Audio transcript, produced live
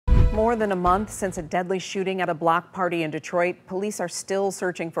More than a month since a deadly shooting at a block party in Detroit, police are still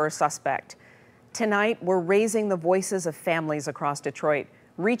searching for a suspect. Tonight, we're raising the voices of families across Detroit,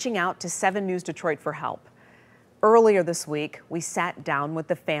 reaching out to 7 News Detroit for help. Earlier this week, we sat down with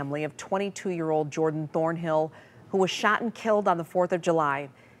the family of 22-year-old Jordan Thornhill, who was shot and killed on the 4th of July.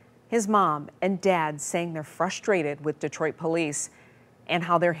 His mom and dad saying they're frustrated with Detroit police and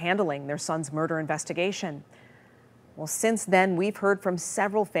how they're handling their son's murder investigation. Well, since then, we've heard from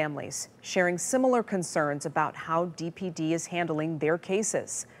several families sharing similar concerns about how DPD is handling their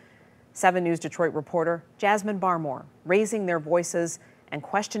cases. 7 News Detroit reporter Jasmine Barmore raising their voices and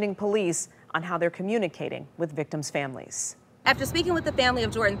questioning police on how they're communicating with victims' families. After speaking with the family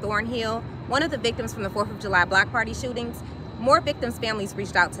of Jordan Thornhill, one of the victims from the 4th of July block party shootings, more victims' families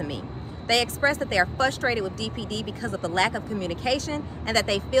reached out to me. They expressed that they are frustrated with DPD because of the lack of communication and that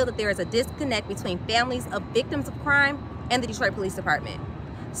they feel that there is a disconnect between families of victims of crime and the Detroit Police Department.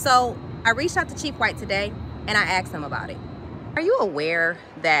 So I reached out to Chief White today and I asked him about it. Are you aware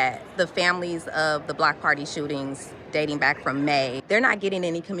that the families of the block party shootings dating back from May, they're not getting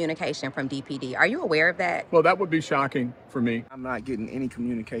any communication from DPD? Are you aware of that? Well, that would be shocking for me. I'm not getting any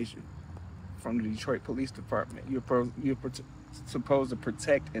communication from the Detroit Police Department. You're supposed to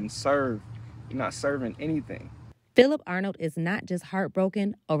protect and serve. You're not serving anything. Philip Arnold is not just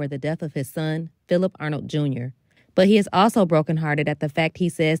heartbroken over the death of his son, Philip Arnold Jr., but he is also brokenhearted at the fact he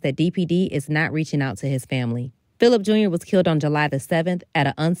says that DPD is not reaching out to his family. Philip Jr. was killed on July the 7th at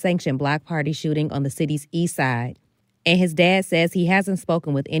an unsanctioned block party shooting on the city's east side, and his dad says he hasn't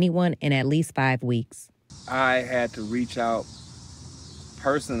spoken with anyone in at least 5 weeks. I had to reach out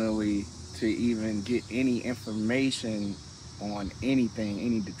personally to even get any information on anything,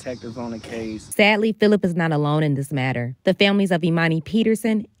 any detectives on the case. Sadly, Philip is not alone in this matter. The families of Imani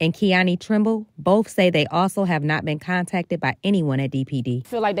Peterson and Kiani Trimble both say they also have not been contacted by anyone at DPD. I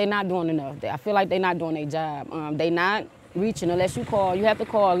feel like they're not doing enough. I feel like they're not doing their job. They're not reaching unless you call. You have to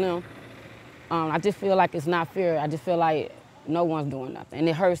call them. I just feel like it's not fair. I just feel like no one's doing nothing. And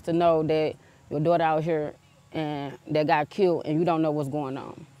it hurts to know that your daughter out here and that got killed and you don't know what's going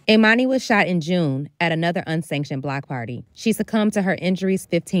on. Imani was shot in June at another unsanctioned block party. She succumbed to her injuries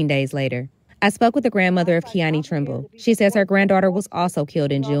 15 days later. I spoke with the grandmother of Kiani Trimble. She says her granddaughter was also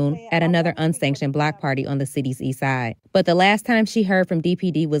killed in June at another unsanctioned block party on the city's east side. But the last time she heard from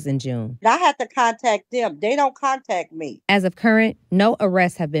DPD was in June. I had to contact them. They don't contact me. As of current, no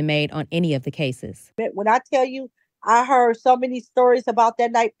arrests have been made on any of the cases. When I tell you, I heard so many stories about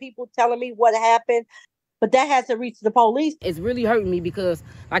that night, people telling me what happened. But that hasn't reached the police. It's really hurting me because,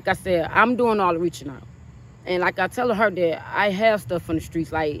 like I said, I'm doing all the reaching out. And like I tell her that I have stuff from the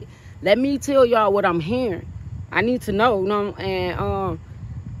streets. Like, let me tell y'all what I'm hearing. I need to know, you know? And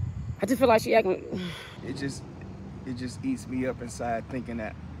I just feel like she acting... It just eats me up inside thinking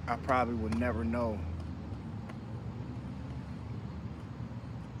that I probably would never know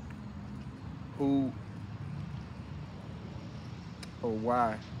who or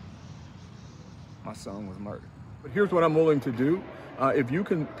why my son was murdered. But here's what I'm willing to do. If you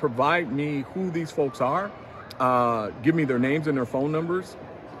can provide me who these folks are, give me their names and their phone numbers,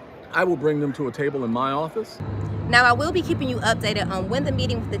 I will bring them to a table in my office. Now, I will be keeping you updated on when the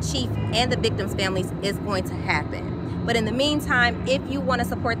meeting with the chief and the victims' families is going to happen. But in the meantime, if you want to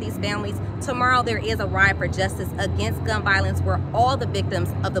support these families, tomorrow there is a ride for justice against gun violence where all the victims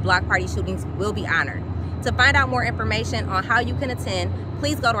of the block party shootings will be honored. To find out more information on how you can attend,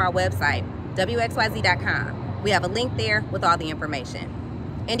 please go to our website, WXYZ.com. We have a link there with all the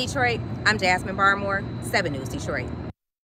information. In Detroit, I'm Jasmine Barmore, 7 News Detroit.